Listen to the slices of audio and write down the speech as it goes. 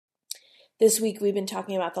This week we've been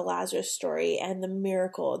talking about the Lazarus story and the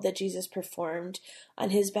miracle that Jesus performed on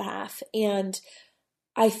his behalf. And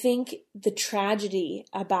I think the tragedy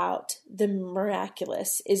about the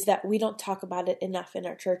miraculous is that we don't talk about it enough in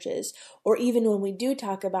our churches, or even when we do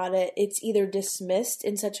talk about it, it's either dismissed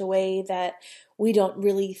in such a way that we don't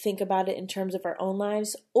really think about it in terms of our own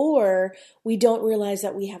lives, or we don't realize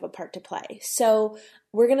that we have a part to play. So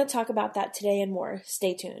we're going to talk about that today and more.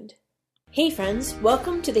 Stay tuned. Hey friends,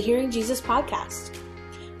 welcome to the Hearing Jesus podcast.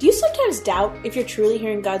 Do you sometimes doubt if you're truly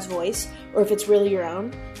hearing God's voice or if it's really your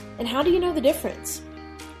own? And how do you know the difference?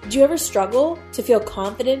 Do you ever struggle to feel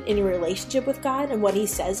confident in your relationship with God and what He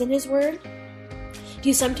says in His Word? Do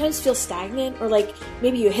you sometimes feel stagnant or like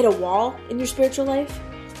maybe you hit a wall in your spiritual life?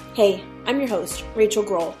 Hey, I'm your host, Rachel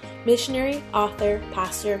Grohl, missionary, author,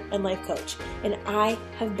 pastor, and life coach, and I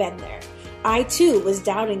have been there. I too was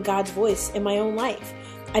doubting God's voice in my own life.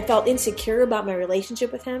 I felt insecure about my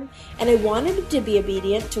relationship with Him, and I wanted to be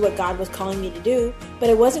obedient to what God was calling me to do, but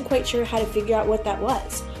I wasn't quite sure how to figure out what that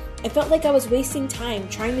was. I felt like I was wasting time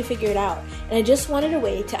trying to figure it out, and I just wanted a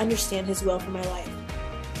way to understand His will for my life.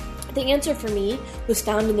 The answer for me was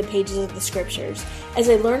found in the pages of the Scriptures, as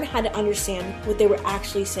I learned how to understand what they were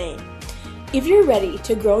actually saying. If you're ready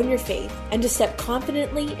to grow in your faith and to step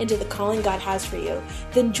confidently into the calling God has for you,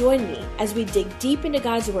 then join me as we dig deep into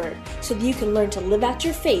God's Word so that you can learn to live out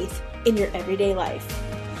your faith in your everyday life.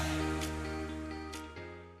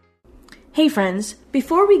 Hey friends,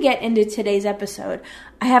 before we get into today's episode,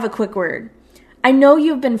 I have a quick word. I know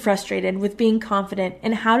you've been frustrated with being confident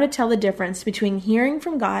in how to tell the difference between hearing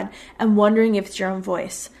from God and wondering if it's your own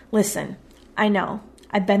voice. Listen, I know.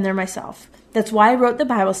 I've been there myself. That's why I wrote the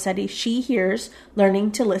Bible study, She Hears,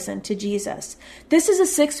 Learning to Listen to Jesus. This is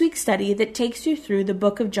a 6-week study that takes you through the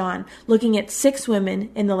book of John, looking at 6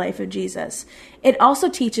 women in the life of Jesus. It also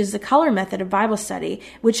teaches the color method of Bible study,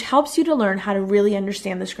 which helps you to learn how to really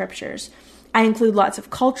understand the Scriptures. I include lots of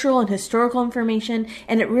cultural and historical information,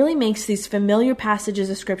 and it really makes these familiar passages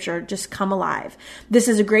of Scripture just come alive. This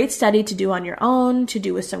is a great study to do on your own, to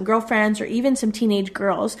do with some girlfriends, or even some teenage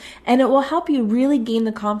girls, and it will help you really gain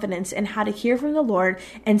the confidence in how to hear from the Lord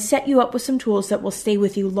and set you up with some tools that will stay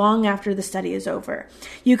with you long after the study is over.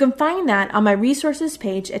 You can find that on my resources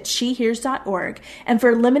page at shehears.org, and for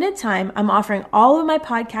a limited time, I'm offering all of my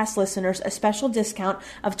podcast listeners a special discount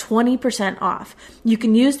of 20% off. You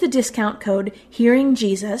can use the discount code Hearing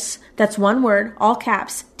Jesus, that's one word, all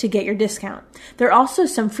caps, to get your discount. There are also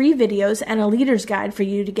some free videos and a leader's guide for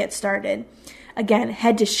you to get started. Again,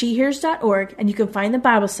 head to shehears.org and you can find the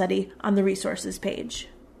Bible study on the resources page.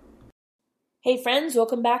 Hey friends,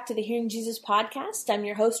 welcome back to the Hearing Jesus podcast. I'm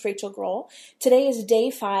your host, Rachel Grohl. Today is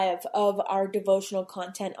day 5 of our devotional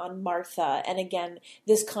content on Martha. And again,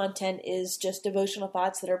 this content is just devotional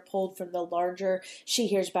thoughts that are pulled from the larger She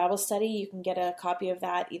Hears Bible study. You can get a copy of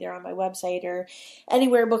that either on my website or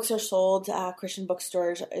anywhere books are sold. Christian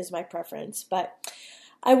bookstores is my preference. But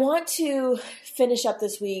I want to finish up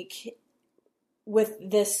this week with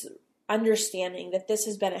this understanding that this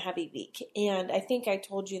has been a heavy week. And I think I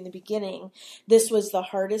told you in the beginning, this was the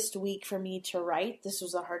hardest week for me to write. This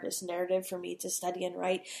was the hardest narrative for me to study and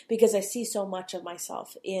write because I see so much of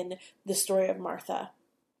myself in the story of Martha.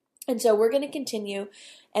 And so we're going to continue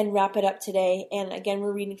and wrap it up today. And again,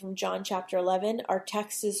 we're reading from John chapter 11. Our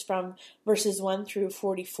text is from verses 1 through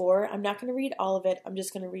 44. I'm not going to read all of it. I'm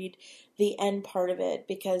just going to read the end part of it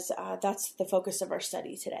because that's the focus of our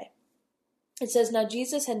study today. It says, Now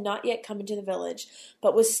Jesus had not yet come into the village,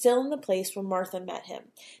 but was still in the place where Martha met him.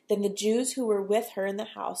 Then the Jews who were with her in the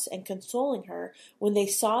house and consoling her, when they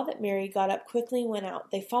saw that Mary got up quickly and went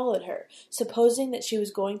out, they followed her, supposing that she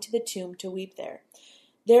was going to the tomb to weep there.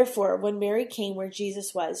 Therefore, when Mary came where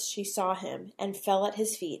Jesus was, she saw him and fell at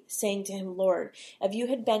his feet, saying to him, Lord, if you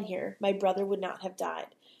had been here, my brother would not have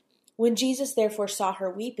died. When Jesus therefore saw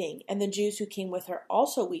her weeping, and the Jews who came with her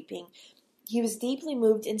also weeping, he was deeply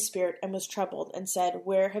moved in spirit and was troubled, and said,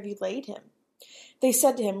 Where have you laid him? They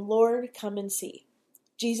said to him, Lord, come and see.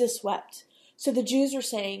 Jesus wept. So the Jews were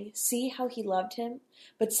saying, See how he loved him?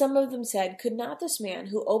 But some of them said, Could not this man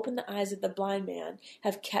who opened the eyes of the blind man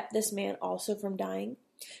have kept this man also from dying?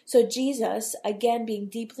 So Jesus, again being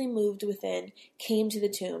deeply moved within, came to the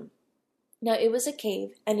tomb. Now it was a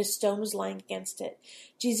cave, and a stone was lying against it.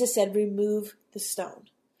 Jesus said, Remove the stone.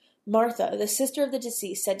 Martha, the sister of the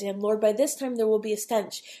deceased, said to him, Lord, by this time there will be a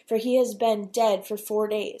stench, for he has been dead for 4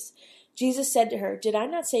 days. Jesus said to her, Did I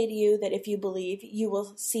not say to you that if you believe, you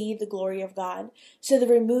will see the glory of God? So they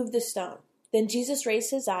removed the stone. Then Jesus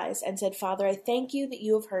raised his eyes and said, Father, I thank you that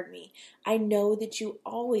you have heard me. I know that you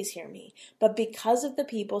always hear me, but because of the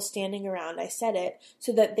people standing around, I said it,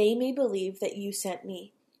 so that they may believe that you sent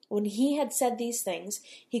me. When he had said these things,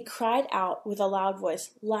 he cried out with a loud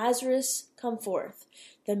voice, "Lazarus, come forth."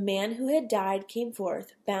 The man who had died came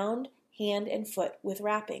forth, bound hand and foot with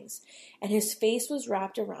wrappings, and his face was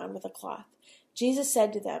wrapped around with a cloth. Jesus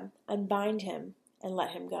said to them, "Unbind him and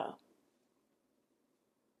let him go."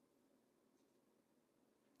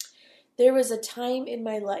 There was a time in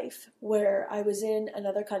my life where I was in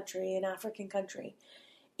another country, an African country,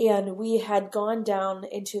 and we had gone down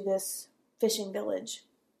into this fishing village.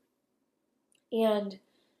 And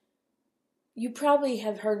you probably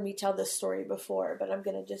have heard me tell this story before, but I'm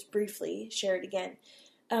going to just briefly share it again.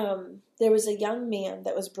 There was a young man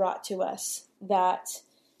that was brought to us that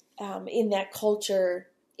in that culture,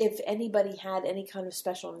 if anybody had any kind of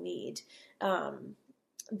special need,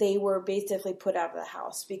 they were basically put out of the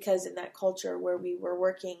house, because in that culture where we were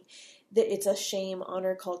working, it's a shame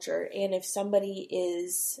honor culture. And if somebody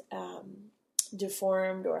is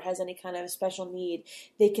deformed or has any kind of special need,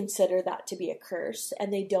 they consider that to be a curse,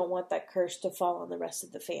 and they don't want that curse to fall on the rest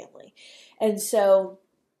of the family. And so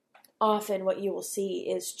often what you will see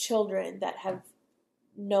is children that have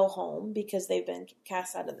no home because they've been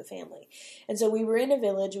cast out of the family. And so we were in a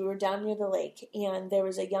village, we were down near the lake, and there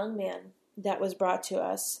was a young man that was brought to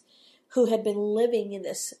us who had been living in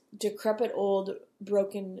this decrepit old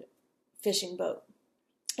broken fishing boat.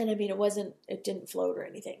 And I mean, it didn't float or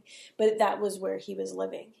anything, but that was where he was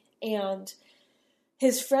living. And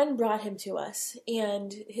his friend brought him to us,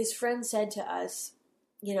 and his friend said to us,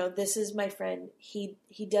 "This is my friend. He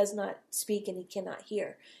does not speak and he cannot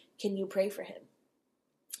hear. Can you pray for him?"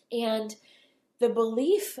 And the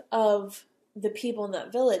belief of the people in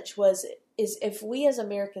that village is if we as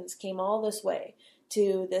Americans came all this way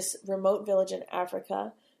to this remote village in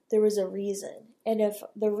Africa, there was a reason. And if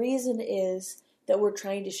the reason is that we're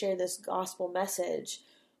trying to share this gospel message,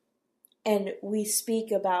 and we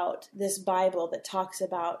speak about this Bible that talks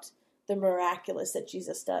about the miraculous that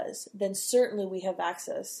Jesus does, then certainly we have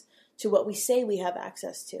access to what we say we have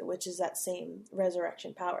access to, which is that same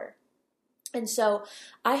resurrection power. And so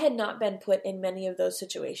I had not been put in many of those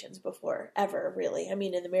situations before, ever, really. I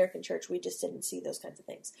mean, in the American church, we just didn't see those kinds of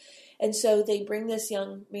things. And so they bring this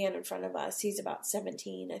young man in front of us. He's about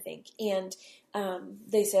 17, I think. And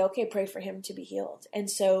they say, "Okay, pray for him to be healed."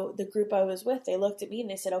 And so the group I was with, they looked at me and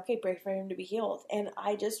they said, "Okay, pray for him to be healed." And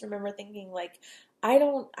I just remember thinking, like, I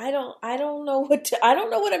don't know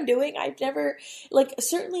what I'm doing. I've never,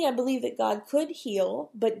 certainly I believe that God could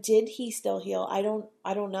heal, but did he still heal? I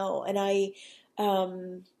don't know. And I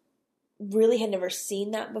really had never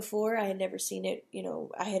seen that before. I had never seen it,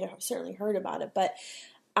 I had certainly heard about it, but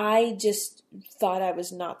I just thought I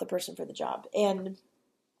was not the person for the job. And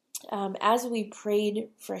as we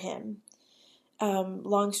prayed for him,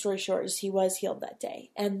 long story short is he was healed that day.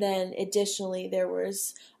 And then additionally, there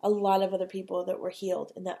was a lot of other people that were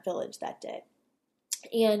healed in that village that day.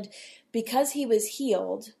 And because he was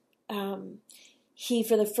healed, he,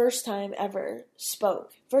 for the first time ever,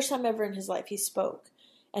 spoke. First time ever in his life, he spoke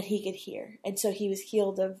and he could hear. And so he was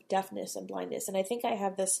healed of deafness and blindness. And I think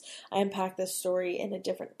I unpacked this story in a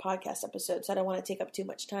different podcast episode, so I don't want to take up too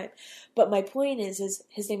much time. But my point is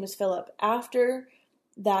his name was Philip. After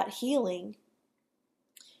that healing,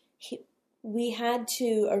 we had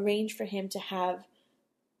to arrange for him to have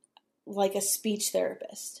like a speech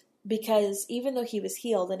therapist, because even though he was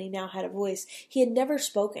healed and he now had a voice, he had never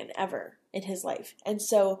spoken ever in his life. And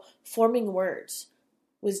so forming words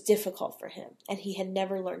was difficult for him, and he had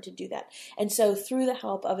never learned to do that. And so through the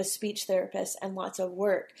help of a speech therapist and lots of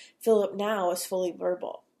work, Philip now is fully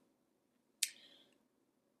verbal.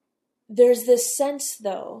 There's this sense,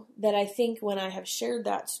 though, that I think when I have shared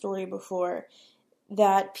that story before,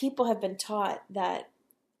 that people have been taught that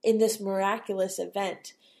in this miraculous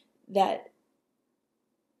event, that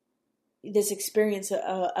this experience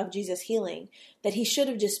of Jesus healing, that he should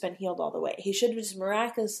have just been healed all the way. He should have just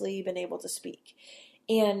miraculously been able to speak.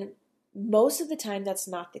 And most of the time, that's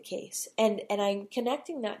not the case. And I'm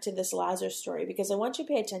connecting that to this Lazarus story because I want you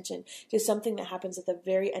to pay attention to something that happens at the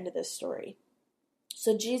very end of this story.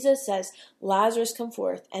 So Jesus says, "Lazarus, come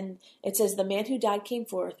forth." And it says, the man who died came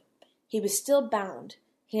forth. He was still bound,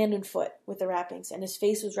 hand and foot, with the wrappings, and his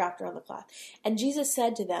face was wrapped around the cloth. And Jesus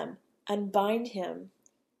said to them, "Unbind him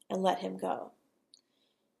and let him go."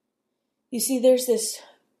 You see, there's this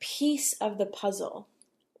piece of the puzzle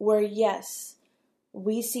where, yes,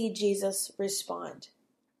 we see Jesus respond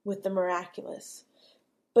with the miraculous.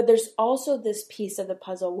 But there's also this piece of the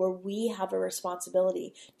puzzle where we have a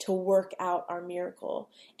responsibility to work out our miracle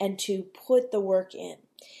and to put the work in.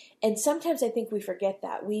 And sometimes I think we forget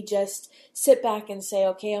that. We just sit back and say,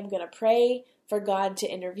 okay, I'm going to pray for God to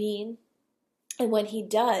intervene. And when he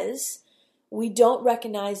does, we don't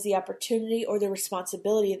recognize the opportunity or the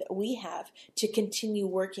responsibility that we have to continue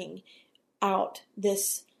working out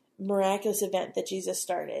this miraculous event that Jesus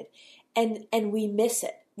started. And we miss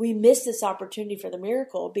it. We miss this opportunity for the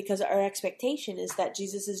miracle because our expectation is that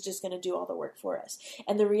Jesus is just going to do all the work for us.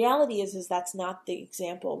 And the reality is that's not the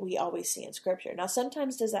example we always see in Scripture. Now,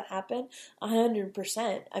 sometimes does that happen?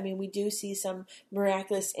 100%. I mean, we do see some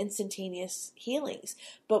miraculous, instantaneous healings.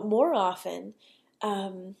 But more often,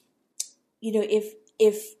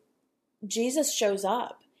 if Jesus shows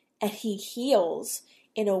up and he heals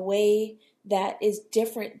in a way that is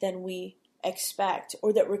different than we expect,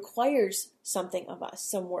 or that requires something of us,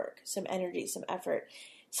 some work, some energy, some effort,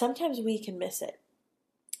 sometimes we can miss it.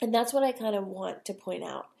 And that's what I kind of want to point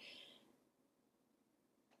out.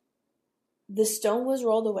 The stone was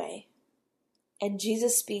rolled away, and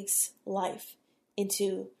Jesus speaks life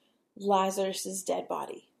into Lazarus' dead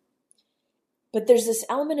body. But there's this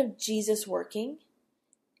element of Jesus working,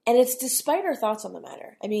 and it's despite our thoughts on the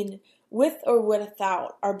matter. I mean, with or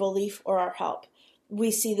without our belief or our help, we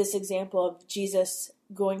see this example of Jesus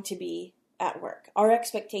going to be at work. Our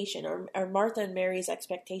expectation, or Martha and Mary's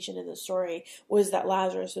expectation in the story, was that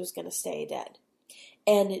Lazarus was going to stay dead.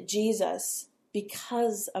 And Jesus,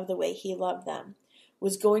 because of the way he loved them,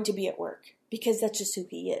 was going to be at work, because that's just who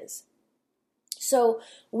he is. So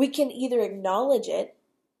we can either acknowledge it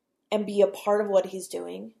and be a part of what he's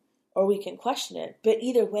doing, or we can question it. But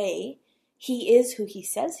either way, he is who he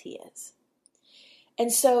says he is. And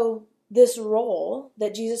so this role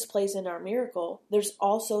that Jesus plays in our miracle, there's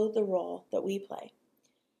also the role that we play.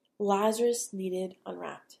 Lazarus needed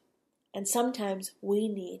unwrapped. And sometimes we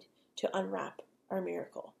need to unwrap our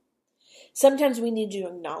miracle. Sometimes we need to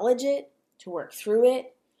acknowledge it, to work through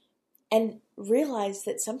it, and realize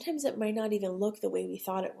that sometimes it might not even look the way we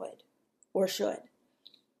thought it would or should.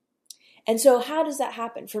 And so how does that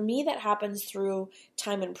happen? For me, that happens through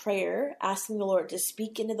time in prayer, asking the Lord to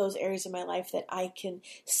speak into those areas of my life that I can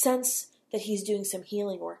sense that he's doing some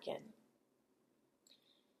healing work in.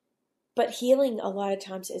 But healing a lot of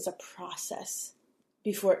times is a process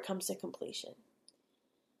before it comes to completion.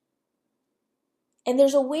 And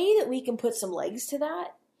there's a way that we can put some legs to that,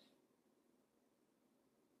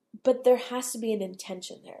 but there has to be an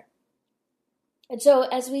intention there. And so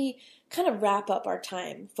as we kind of wrap up our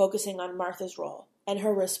time focusing on Martha's role and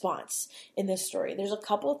her response in this story, there's a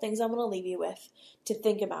couple of things I'm going to leave you with to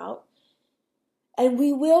think about. And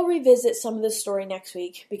we will revisit some of this story next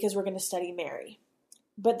week because we're going to study Mary.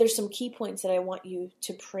 But there's some key points that I want you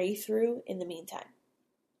to pray through in the meantime.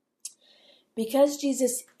 Because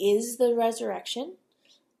Jesus is the resurrection,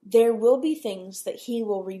 there will be things that he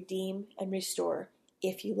will redeem and restore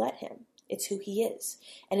if you let him. It's who he is.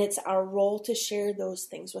 And it's our role to share those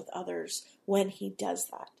things with others when he does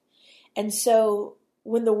that. And so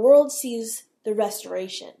when the world sees the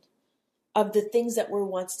restoration of the things that were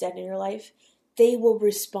once dead in your life, they will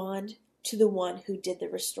respond to the one who did the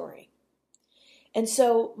restoring. And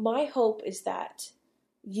so my hope is that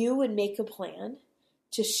you would make a plan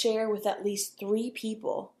to share with at least 3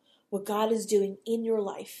 people what God is doing in your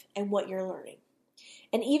life and what you're learning.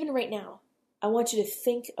 And even right now, I want you to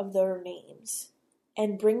think of their names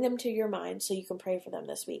and bring them to your mind so you can pray for them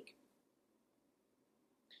this week.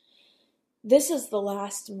 This is the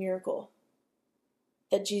last miracle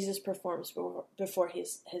that Jesus performs before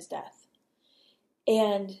his death.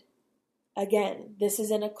 And again, this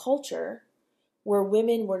is in a culture where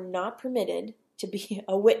women were not permitted to be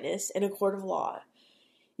a witness in a court of law.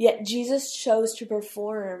 Yet Jesus chose to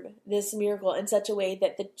perform this miracle in such a way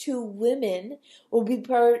that the 2 women will be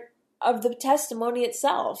part of the testimony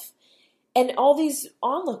itself. And all these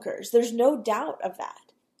onlookers, there's no doubt of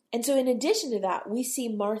that. And so in addition to that, we see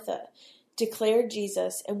Martha declare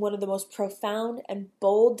Jesus in one of the most profound and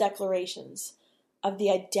bold declarations of the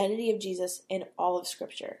identity of Jesus in all of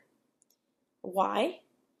Scripture. Why?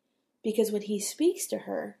 Because when he speaks to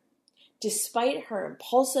her, despite her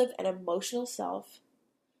impulsive and emotional self,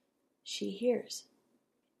 she hears.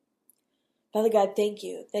 Father God, thank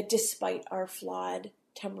you that despite our flawed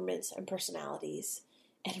temperaments and personalities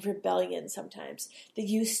and rebellion sometimes, that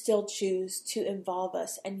you still choose to involve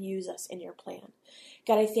us and use us in your plan.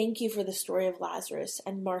 God, I thank you for the story of Lazarus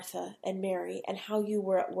and Martha and Mary and how you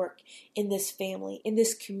were at work in this family, in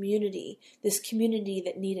this community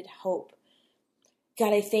that needed hope.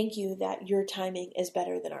 God, I thank you that your timing is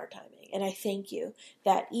better than our timing. And I thank you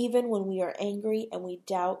that even when we are angry and we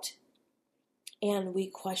doubt and we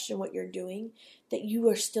question what you're doing, that you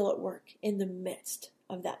are still at work in the midst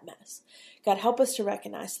of that mess. God, help us to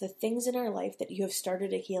recognize the things in our life that you have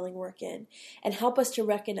started a healing work in, and help us to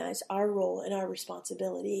recognize our role and our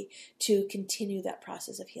responsibility to continue that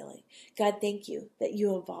process of healing. God, thank you that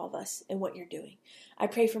you involve us in what you're doing. I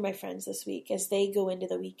pray for my friends this week as they go into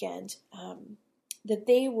the weekend, that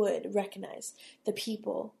they would recognize the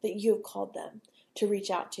people that you have called them to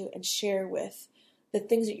reach out to and share with the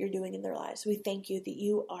things that you're doing in their lives. We thank you that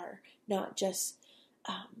you are not just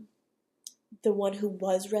the one who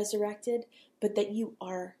was resurrected, but that you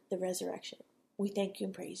are the resurrection. We thank you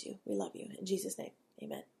and praise you. We love you. In Jesus' name,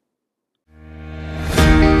 amen.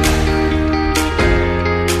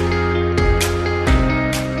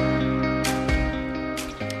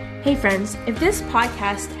 Hey friends, if this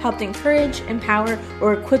podcast helped encourage, empower,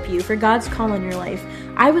 or equip you for God's call in your life,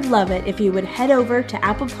 I would love it if you would head over to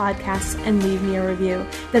Apple Podcasts and leave me a review.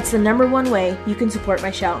 That's the #1 way you can support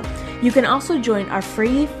my show. You can also join our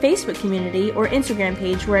free Facebook community or Instagram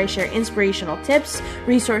page where I share inspirational tips,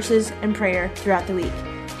 resources, and prayer throughout the week.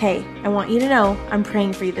 Hey, I want you to know I'm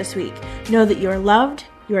praying for you this week. Know that you are loved,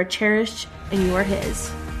 you are cherished, and you are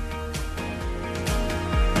His.